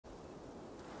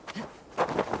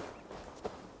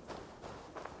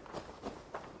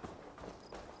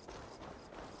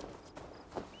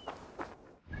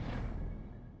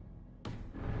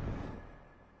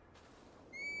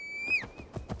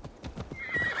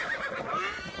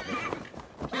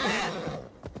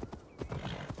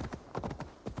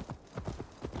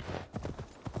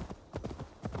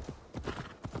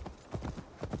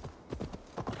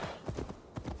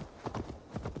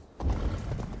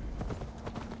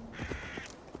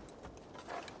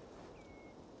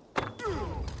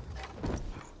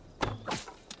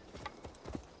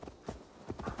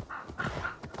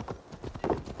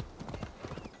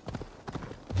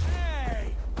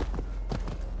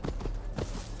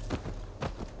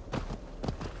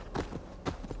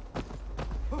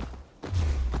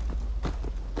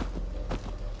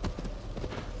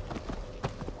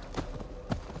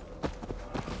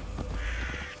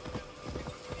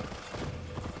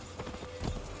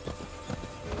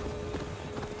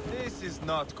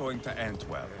not going to end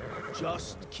well.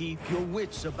 Just keep your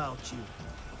wits about you.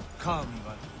 Calm,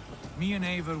 Ivar. Me and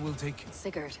Eivor will take...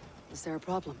 Sigurd, is there a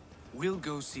problem? We'll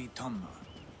go see Tomna.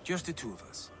 Just the two of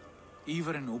us.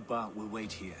 Ivar and Ubba will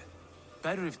wait here.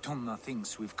 Better if Tomna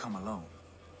thinks we've come alone.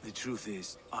 The truth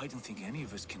is, I don't think any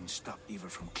of us can stop Ivar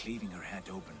from cleaving her head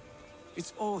open.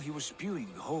 It's all he was spewing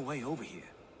the whole way over here.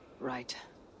 Right.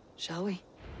 Shall we?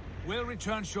 We'll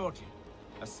return shortly.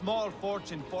 A small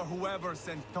fortune for whoever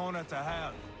sent Tona to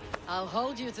hell. I'll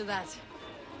hold you to that.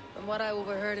 From what I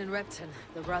overheard in Repton,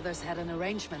 the brothers had an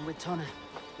arrangement with Tona.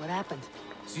 What happened?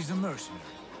 She's a mercenary.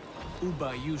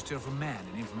 Ubba used her for man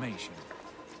and information.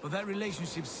 But that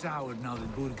relationship soured now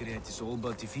that Burgred is all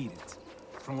but defeated.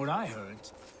 From what I heard,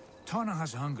 Tona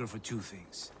has hunger for two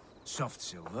things. Soft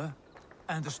silver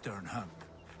and a stern hug.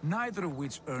 Neither of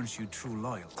which earns you true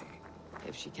loyalty.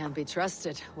 If she can't be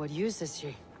trusted, what use is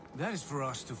she? That is for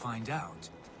us to find out.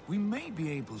 We may be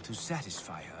able to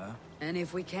satisfy her. And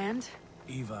if we can't?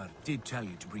 Ivar did tell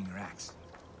you to bring your axe.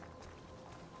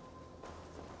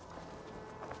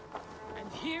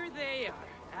 And here they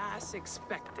are, as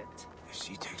expected. If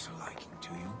she takes a liking to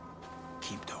you,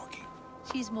 keep talking.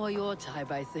 She's more your type,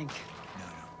 I think.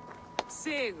 No.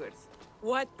 Sigurd,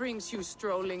 what brings you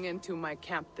strolling into my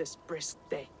camp this brisk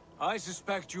day? I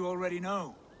suspect you already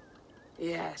know.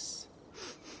 Yes.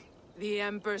 The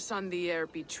Embers on the air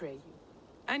betray you.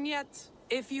 And yet,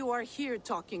 if you are here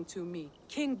talking to me,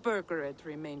 King Burgred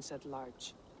remains at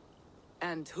large.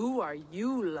 And who are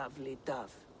you, lovely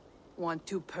dove? Want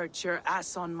to perch your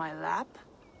ass on my lap?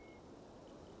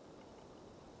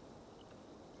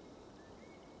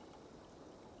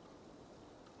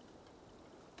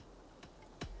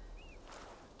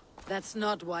 That's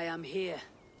not why I'm here.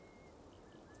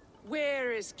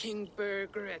 Where is King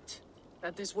Burgred?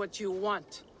 That is what you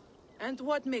want. And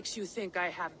what makes you think I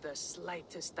have the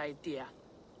slightest idea?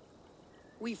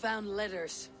 We found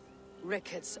letters.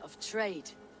 Records of trade.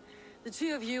 The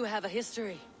two of you have a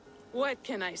history. What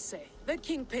can I say? The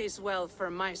king pays well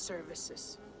for my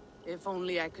services. If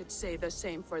only I could say the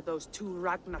same for those two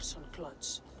Ragnarsson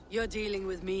clods. You're dealing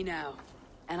with me now.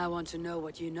 And I want to know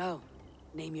what you know.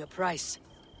 Name your price.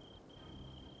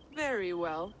 Very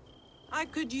well. I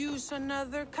could use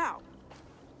another cow.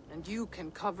 And you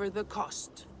can cover the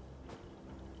cost.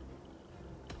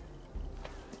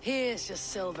 Here's your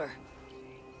silver.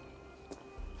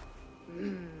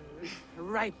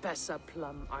 Ripe as a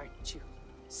plum, aren't you?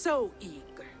 So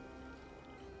eager.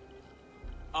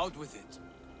 Out with it.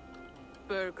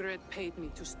 Burgred paid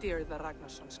me to steer the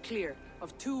Ragnarssons clear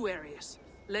of two areas,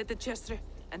 Ledecestre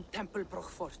and Templebrough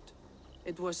fort.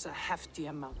 It was a hefty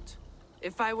amount.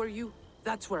 If I were you,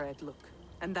 that's where I'd look.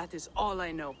 And that is all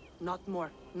I know. Not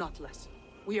more, not less.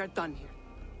 We are done here.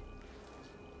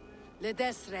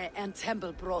 Ledecestre and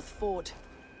Templebrough fort.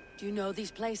 Do you know these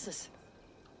places?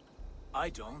 I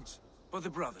don't, but the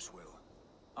brothers will.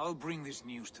 I'll bring this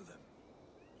news to them.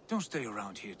 Don't stay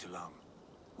around here too long.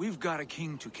 We've got a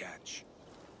king to catch.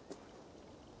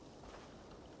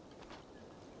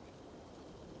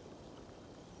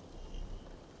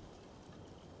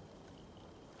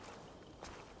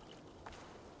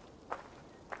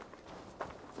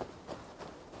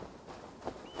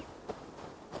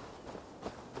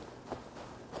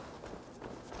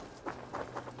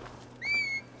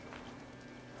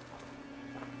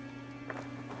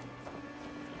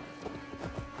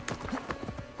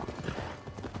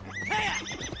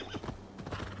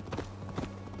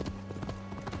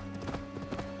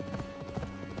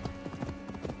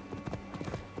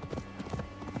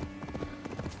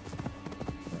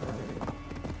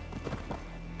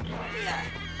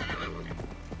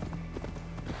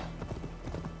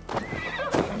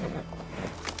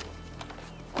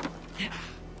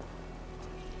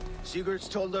 Sigurd's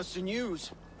told us the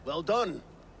news. Well done.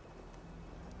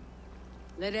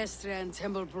 Ledecestre and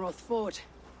Templebrough fort.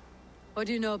 What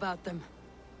do you know about them?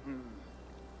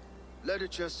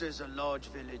 Ledecestre is a large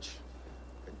village.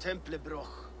 And Templebrough,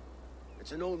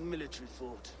 it's an old military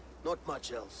fort. Not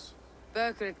much else.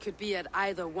 Burgred could be at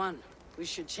either one. We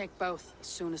should check both as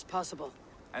soon as possible.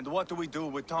 And what do we do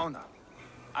with Tona?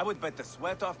 I would bet the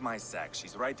sweat off my sack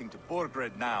she's writing to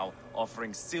Burgred now,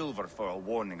 offering silver for a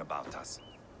warning about us.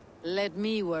 Let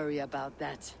me worry about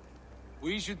that.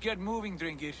 We should get moving,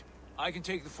 Drinkit. I can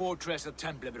take the fortress of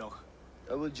Templebrough.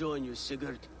 I will join you,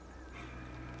 Sigurd.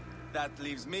 That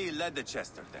leaves me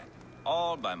Ledecestre then.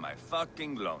 All by my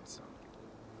fucking lonesome.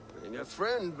 Bring a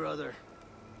friend, brother.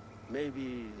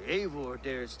 Maybe Eivor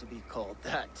dares to be called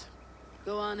that.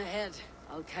 Go on ahead.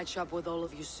 I'll catch up with all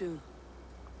of you soon.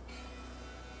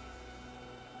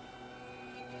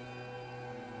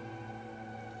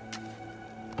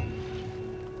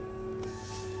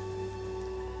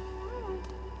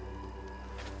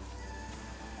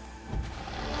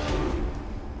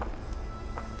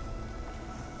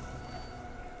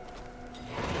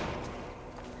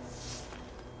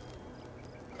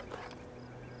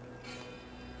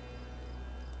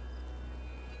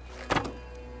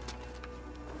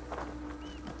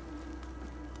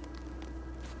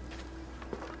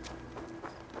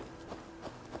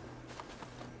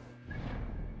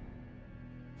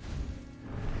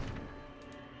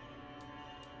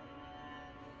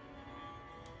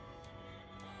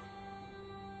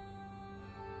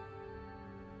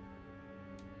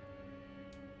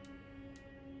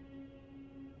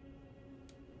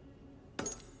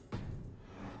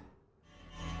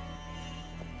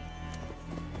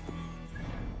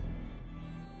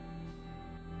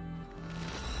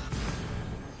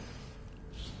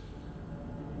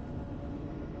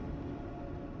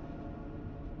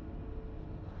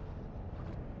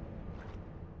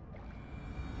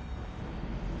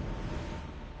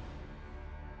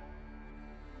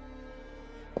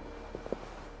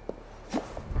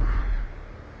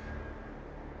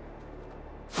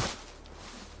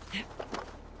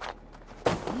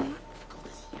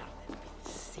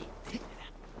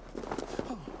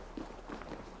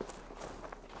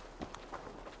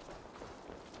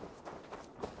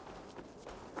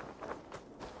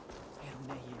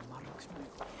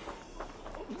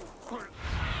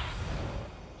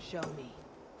 show me.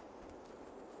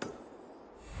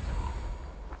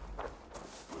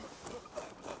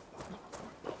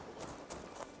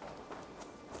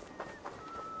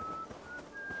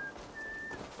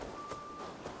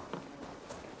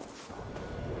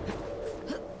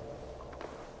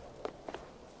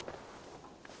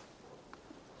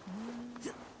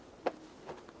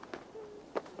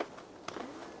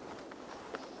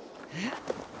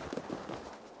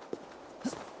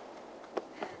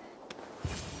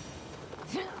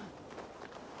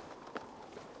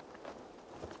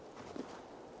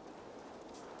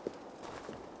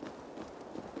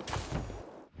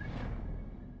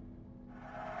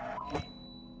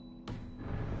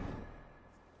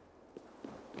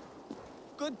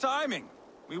 Good timing.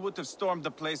 We would have stormed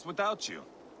the place without you.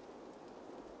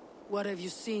 What have you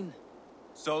seen?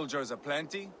 Soldiers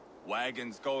aplenty,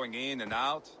 wagons going in and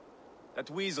out.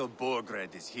 That weasel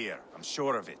Borgred is here, I'm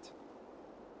sure of it.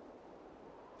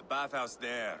 The bathhouse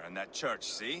there and that church,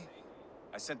 see?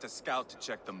 I sent a scout to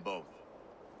check them both.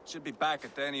 Should be back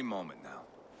at any moment now.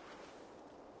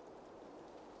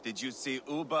 Did you see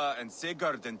Uba and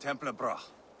Sigurd in Templebrough?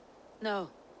 No.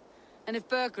 And if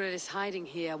Bergred is hiding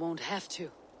here, I won't have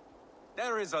to.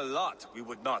 There is a lot we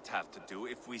would not have to do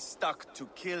if we stuck to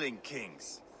killing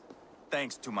kings.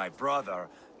 Thanks to my brother,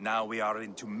 now we are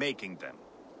into making them.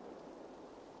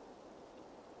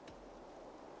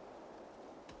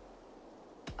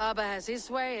 Abba has his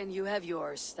way and you have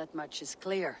yours. That much is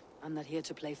clear. I'm not here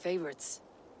to play favorites.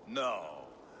 No,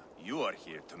 you are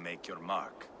here to make your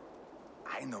mark.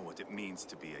 I know what it means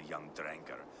to be a young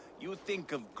Dranger. You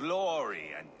think of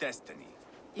glory and destiny.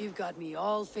 You've got me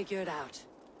all figured out.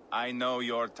 I know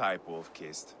your type,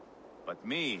 Wolf-Kissed. But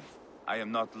me, I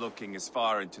am not looking as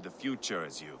far into the future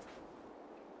as you.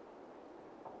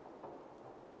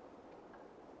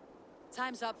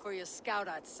 Time's up for your scout,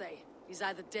 I'd say. He's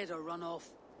either dead or run off.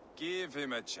 Give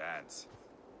him a chance.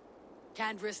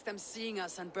 Can't risk them seeing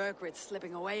us and Bergred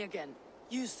slipping away again.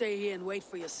 You stay here and wait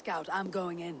for your scout. I'm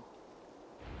going in.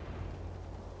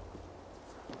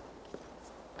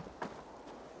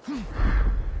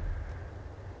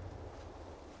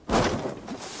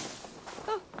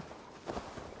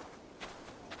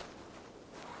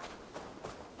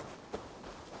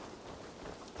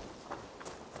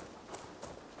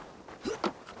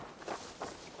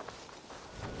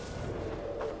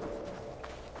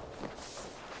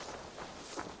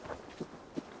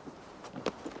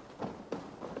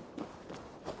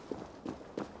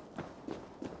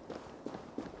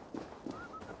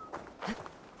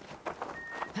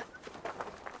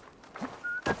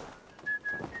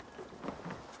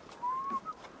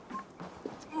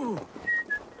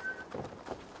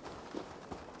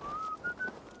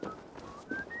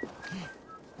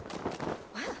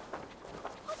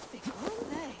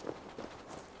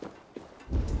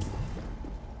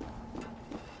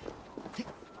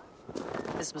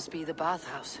 This must be the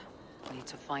bathhouse. Need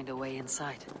to find a way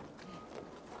inside.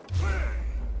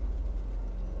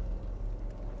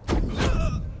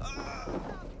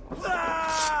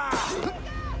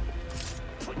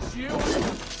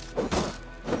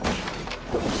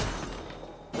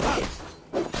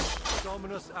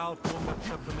 Dominus altum et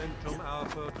supplementum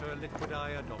alphoter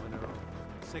liquidaya domino.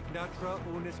 Signatra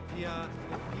unis pia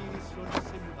et pis sunt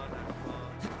simulacra.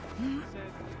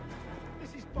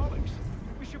 This is bollocks.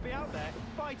 We should be out there,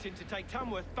 fighting to take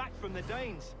Tamworth back from the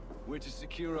Danes. We're to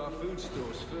secure our food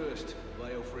stores first,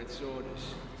 Leofrith's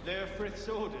orders. Leofrith's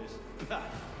orders? Bah.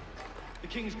 The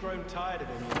king's grown tired of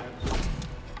him, you know.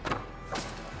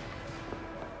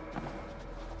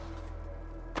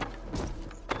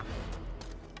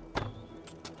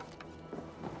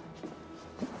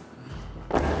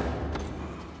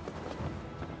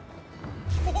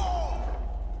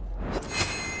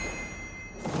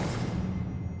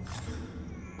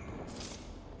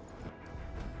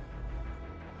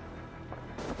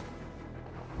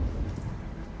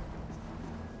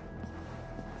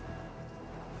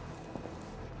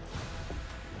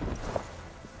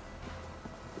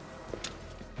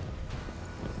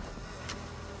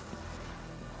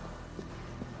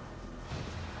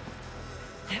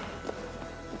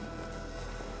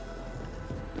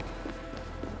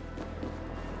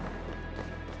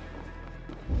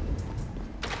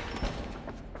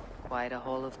 Quite a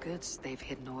haul of goods they've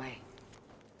hidden away.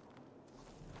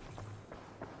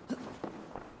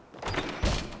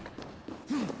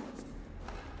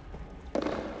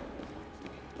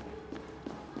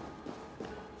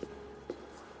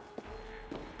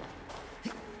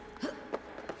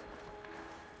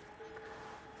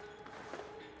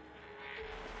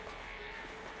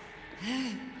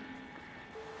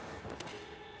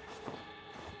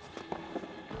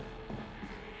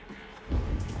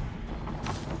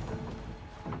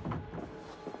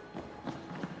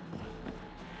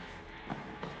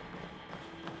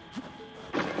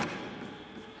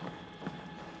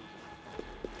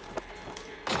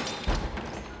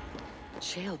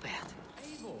 Jailbird.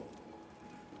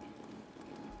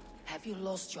 Have you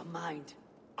lost your mind?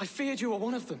 I feared you were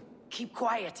one of them. Keep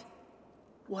quiet.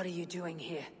 What are you doing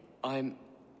here? I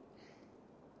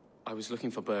was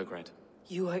looking for Burgred.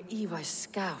 You are Eva's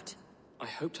scout. I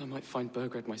hoped I might find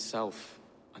Burgred myself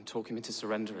and talk him into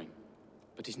surrendering.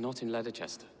 But he's not in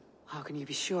Ledecestre. How can you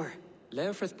be sure?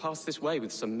 Leofrith passed this way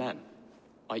with some men.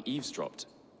 I eavesdropped.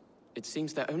 It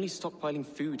seems they're only stockpiling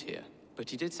food here, but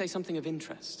he did say something of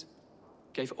interest.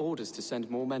 Gave orders to send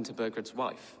more men to Burgred's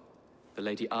wife, the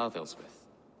Lady Aethelswith.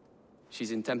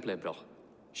 She's in Templebrough.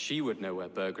 She would know where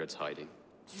Burgred's hiding.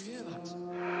 Do you hear that?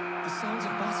 The sounds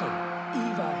of battle.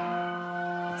 Eva,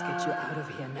 let's get you out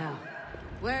of here now.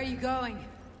 Where are you going?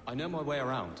 I know my way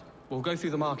around. We'll go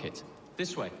through the market.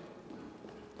 This way.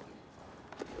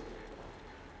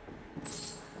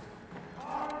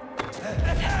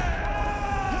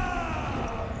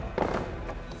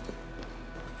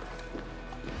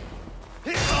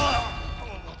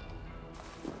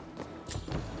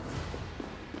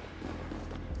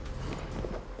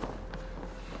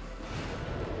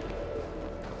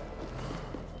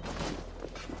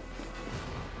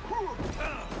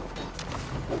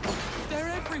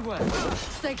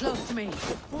 Stay close to me.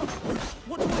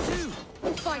 What do I do?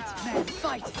 Fight, man,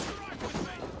 fight!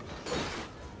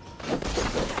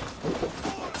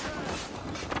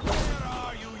 Where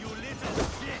are you, you little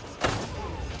shit?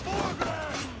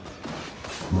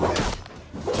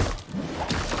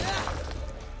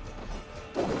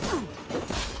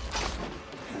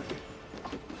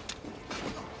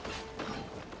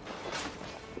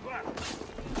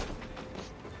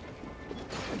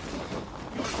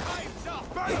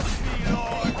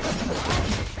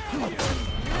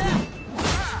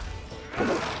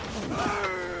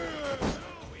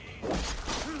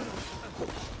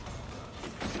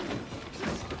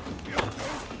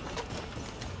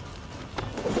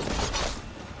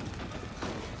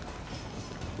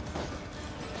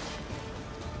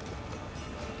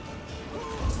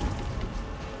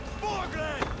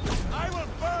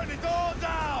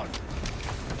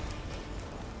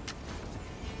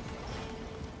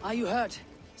 Are you hurt?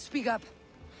 Speak up.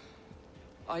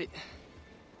 I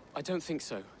don't think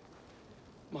so.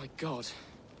 My God.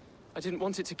 I didn't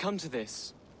want it to come to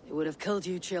this. They would have killed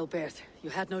you, Jailbird. You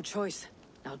had no choice.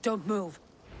 Now don't move.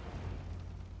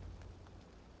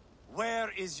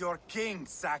 Where is your king,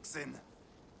 Saxon?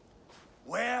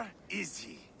 Where is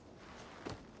he?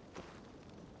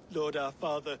 Lord our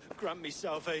Father, grant me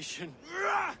salvation.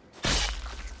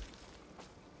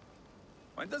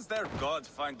 When does their god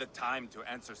find the time to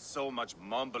answer so much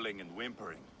mumbling and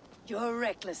whimpering? You're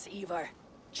reckless, Ivar.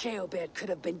 Jailbird could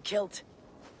have been killed.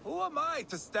 Who am I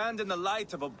to stand in the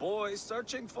light of a boy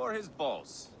searching for his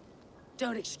boss?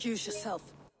 Don't excuse yourself.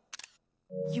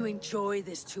 You enjoy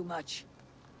this too much.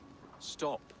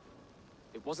 Stop.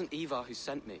 It wasn't Ivar who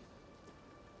sent me.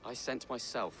 I sent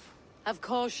myself. Have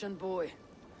caution, boy.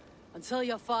 Until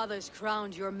your father is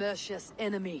crowned your Mercia's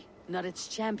enemy, not its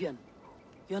champion.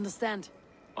 You understand?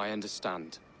 I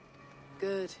understand.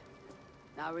 Good.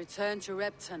 Now return to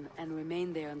Repton and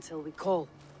remain there until we call.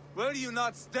 Will you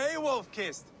not stay,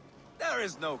 Wolf-Kissed? There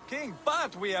is no king,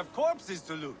 but we have corpses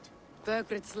to loot.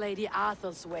 Burgred's Lady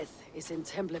Aethelswith is in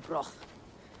Templebrough.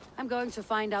 I'm going to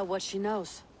find out what she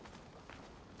knows.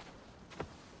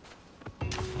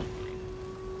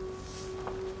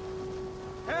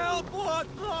 Help! What?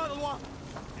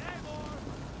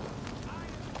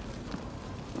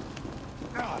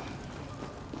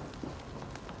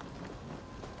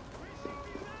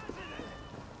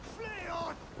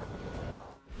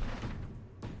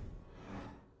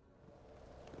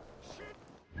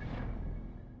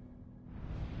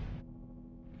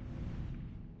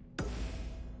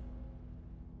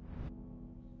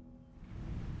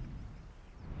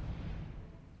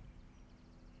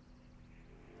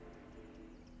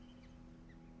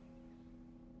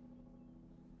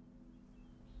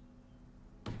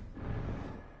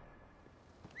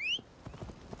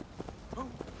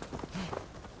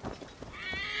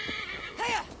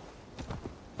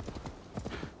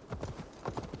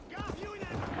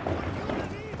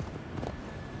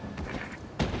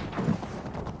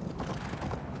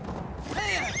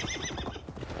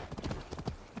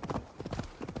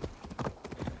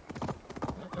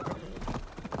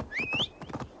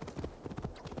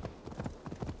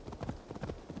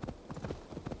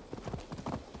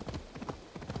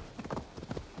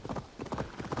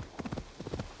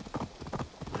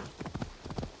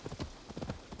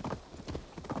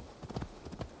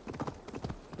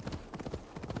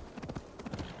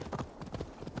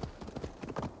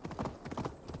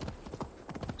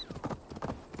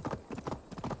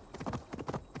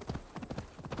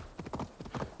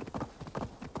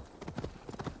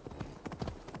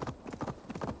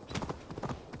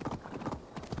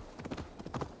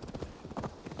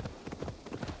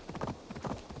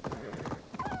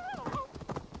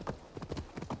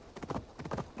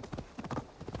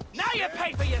 Now you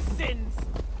pay for your sins!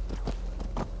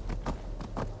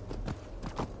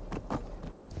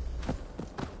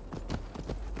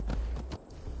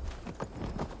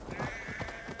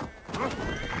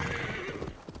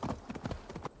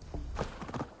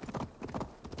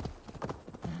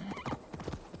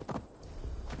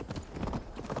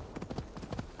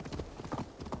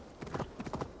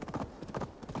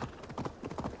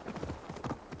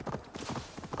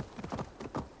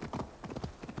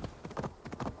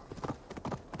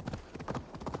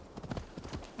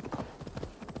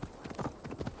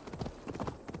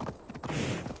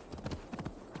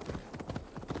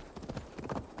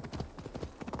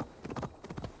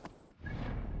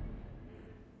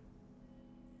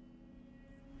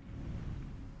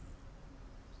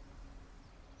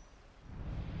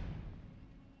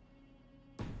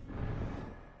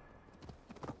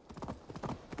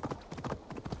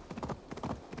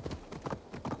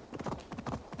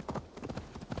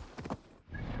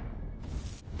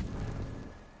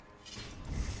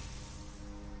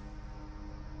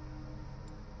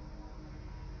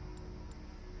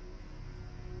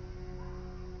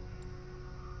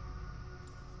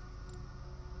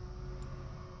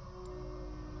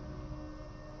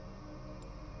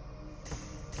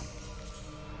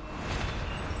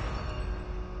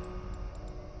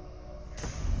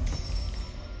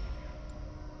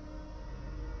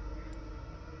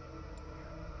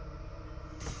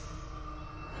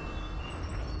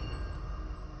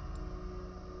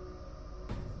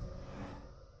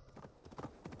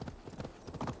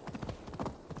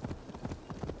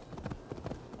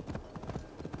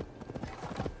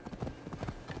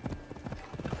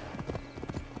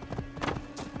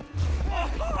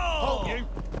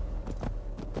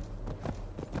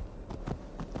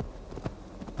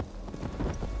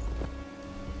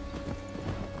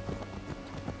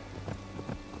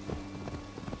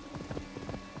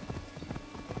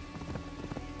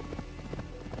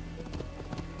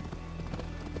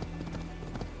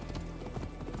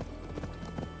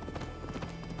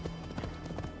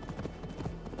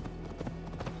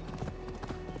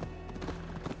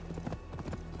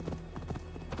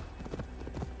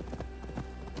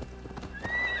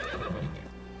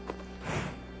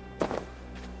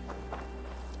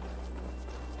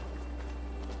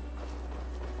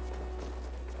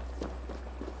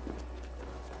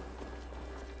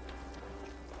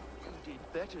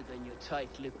 Better than your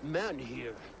tight-lipped man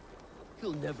here.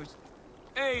 He'll never...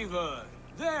 Eivor,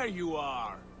 there you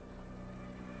are!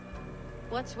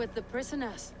 What's with the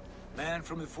prisoners? Man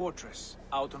from the fortress,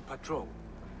 out on patrol.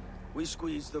 We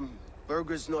squeezed them.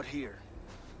 Berger's not here.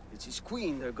 It's his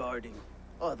queen they're guarding.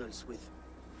 Aethelswith.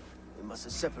 They must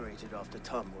have separated after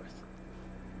Tamworth.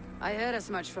 I heard as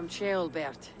much from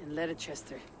Ceolbert in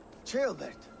Ledecestre.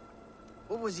 Ceolbert?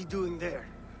 What was he doing there?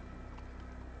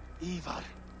 Ivar.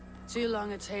 Too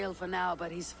long a tale for now,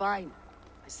 but he's fine.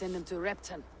 I send him to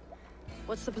Repton.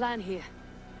 What's the plan here?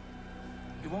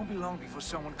 It won't be long before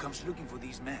someone comes looking for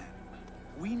these men.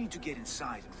 We need to get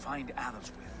inside and find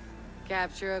Aethelswith.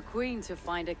 Capture a queen to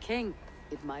find a king.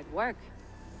 It might work.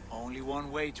 Only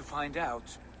one way to find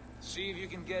out. See if you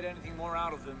can get anything more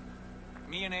out of them.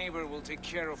 Me and Eivor will take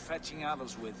care of fetching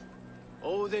Aethelswith.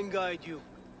 Odin guide you.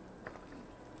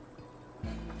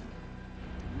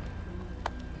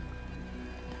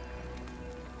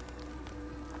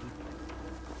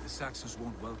 The Saxons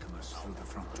won't welcome us through the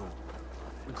front door.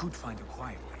 We could find a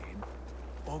quiet way in,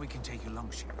 or we can take a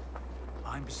longship.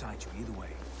 I'm beside you either way.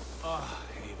 Ah,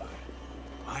 Eivor.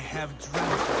 I have dreamt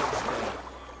of this day.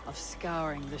 Of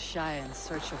scouring the Shire in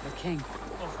search of a king.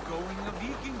 Of going a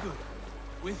Vikingur.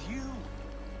 With you.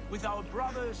 With our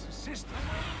brothers and sisters.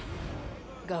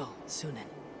 Go, Sunan.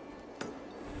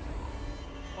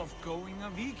 Of going a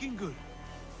Vikingur.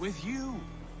 With you.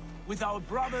 With our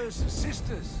brothers and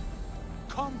sisters.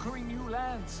 Conquering new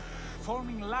lands.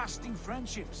 Forming lasting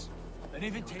friendships. And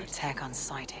if it takes... Attack on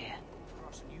sight here.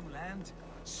 Across new land,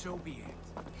 so be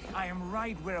it. I am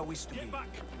right where I wish to be.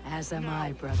 As am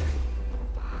I, brother.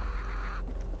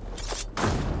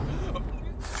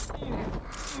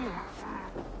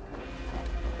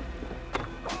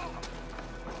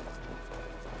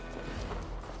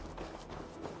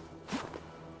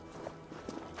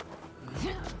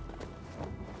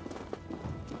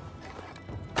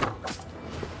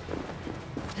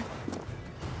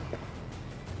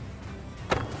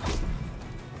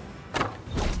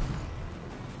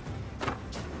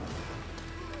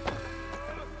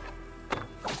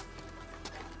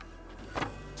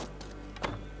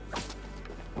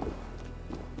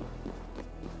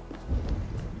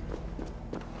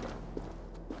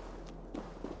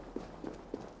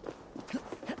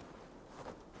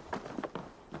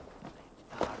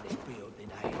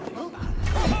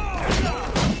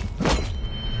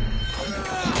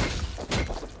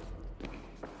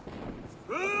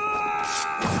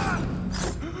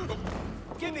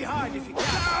 Hide if you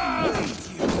can. Bleed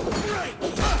you. Break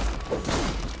you.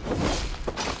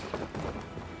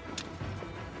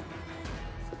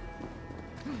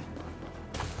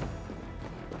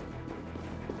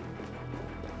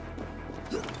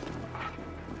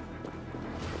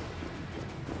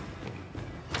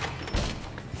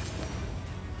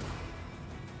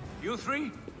 You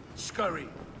three, scurry.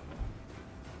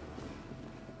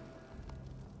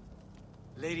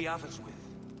 Lady Aethelswith,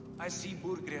 I see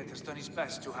Burgred has done his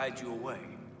best to hide you away.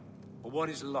 But what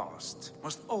is lost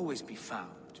must always be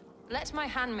found. Let my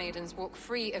handmaidens walk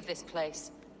free of this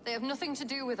place. They have nothing to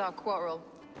do with our quarrel.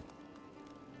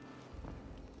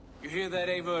 You hear that,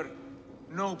 Eivor?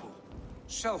 Noble,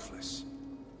 selfless.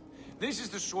 This is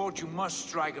the sword you must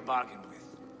strike a bargain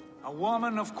with. A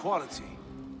woman of quality.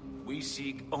 We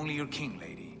seek only your king,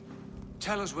 lady.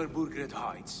 Tell us where Burgred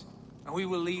hides, and we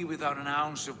will leave without an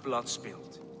ounce of blood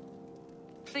spilled.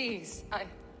 Please, I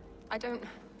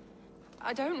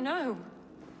don't know.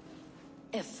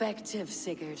 Effective,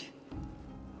 Sigurd.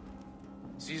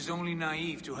 She is only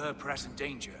naive to her present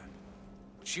danger.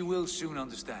 She will soon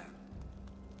understand.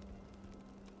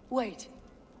 Wait.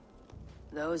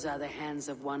 Those are the hands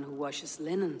of one who washes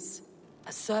linens.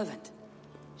 A servant.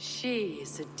 She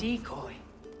is a decoy.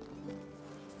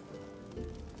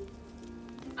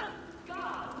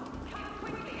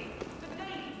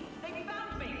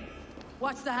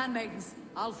 Watch the handmaidens.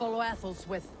 I'll follow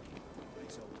Aethelswith.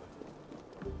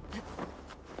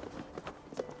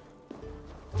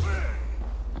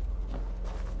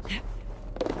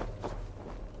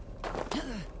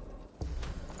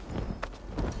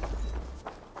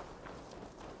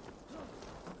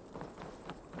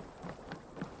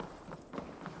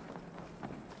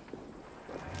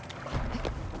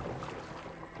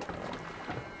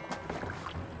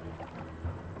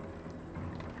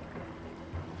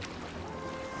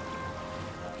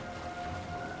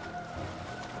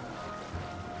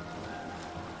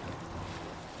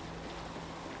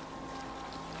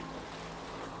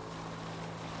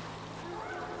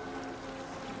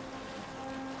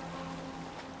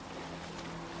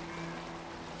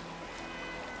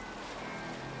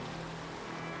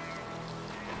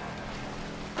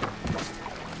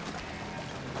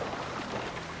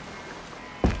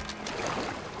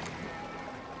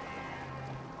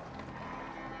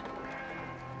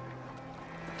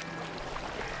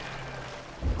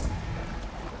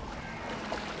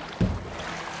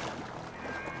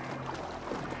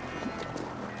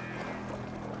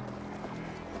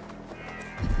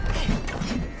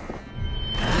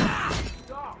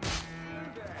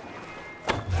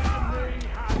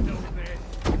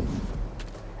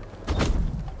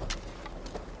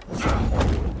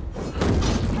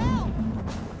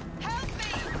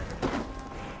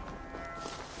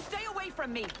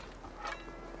 Me.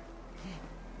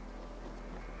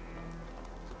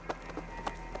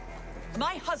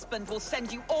 My husband will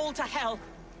send you all to hell.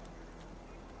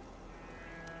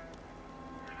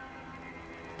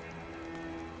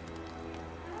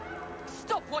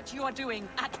 Stop what you are doing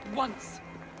at once.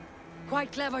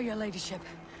 Quite clever, your ladyship.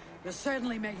 You're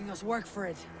certainly making us work for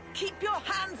it. Keep your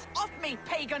hands off me,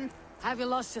 pagan! Have you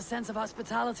lost your sense of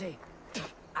hospitality?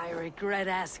 I regret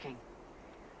asking.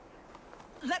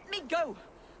 Let me go!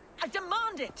 I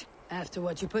demand it! After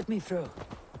what you put me through,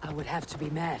 I would have to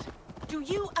be mad. Do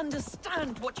you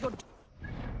understand what you're...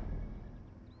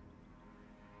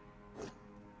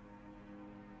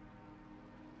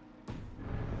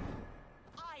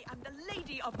 I am the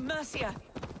Lady of Mercia!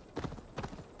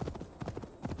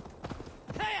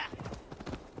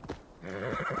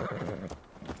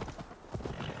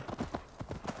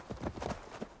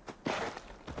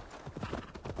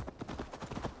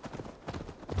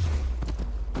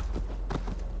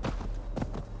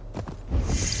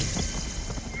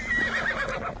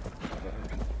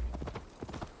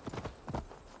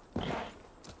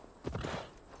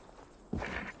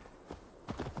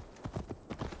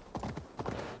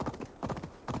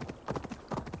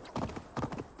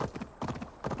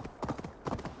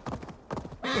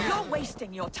 You're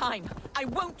wasting your time. I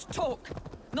won't talk.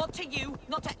 Not to you,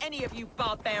 not to any of you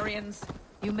barbarians.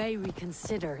 You may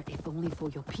reconsider, if only for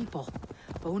your people.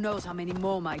 But who knows how many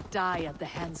more might die at the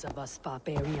hands of us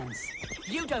barbarians.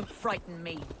 You don't frighten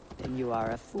me. Then you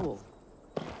are a fool.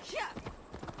 Yeah.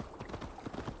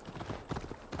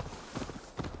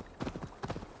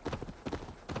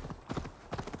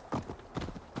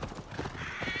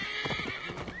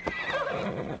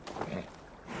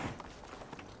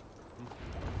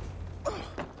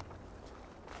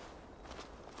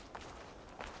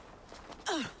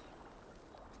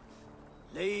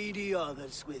 Lady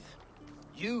Aethelswith,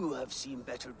 you have seen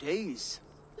better days.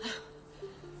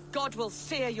 God will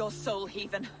sear your soul,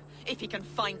 heathen, if he can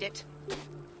find it.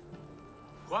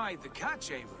 Why, the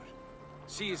Catchaver?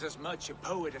 She is as much a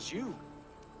poet as you.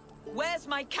 Where's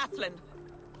my Catelyn?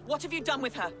 What have you done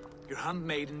with her? Your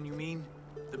handmaiden, you mean?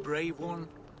 The brave one,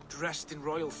 dressed in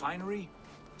royal finery?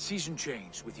 Season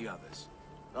change with the others.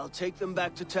 I'll take them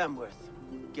back to Tamworth.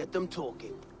 Get them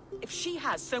talking. If she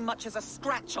has so much as a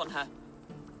scratch on her...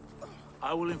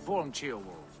 I will inform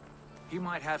Ceolwulf. He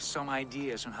might have some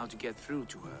ideas on how to get through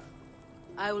to her.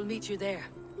 I will meet you there.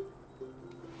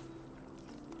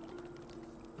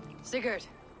 Sigurd,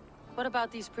 what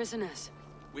about these prisoners?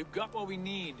 We've got what we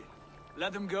need.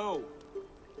 Let them go.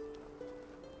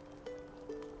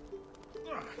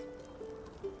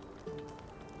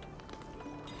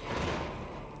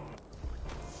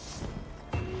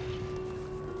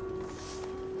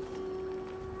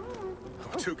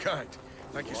 Too kind.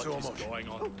 Thank you so much. What is going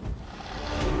on?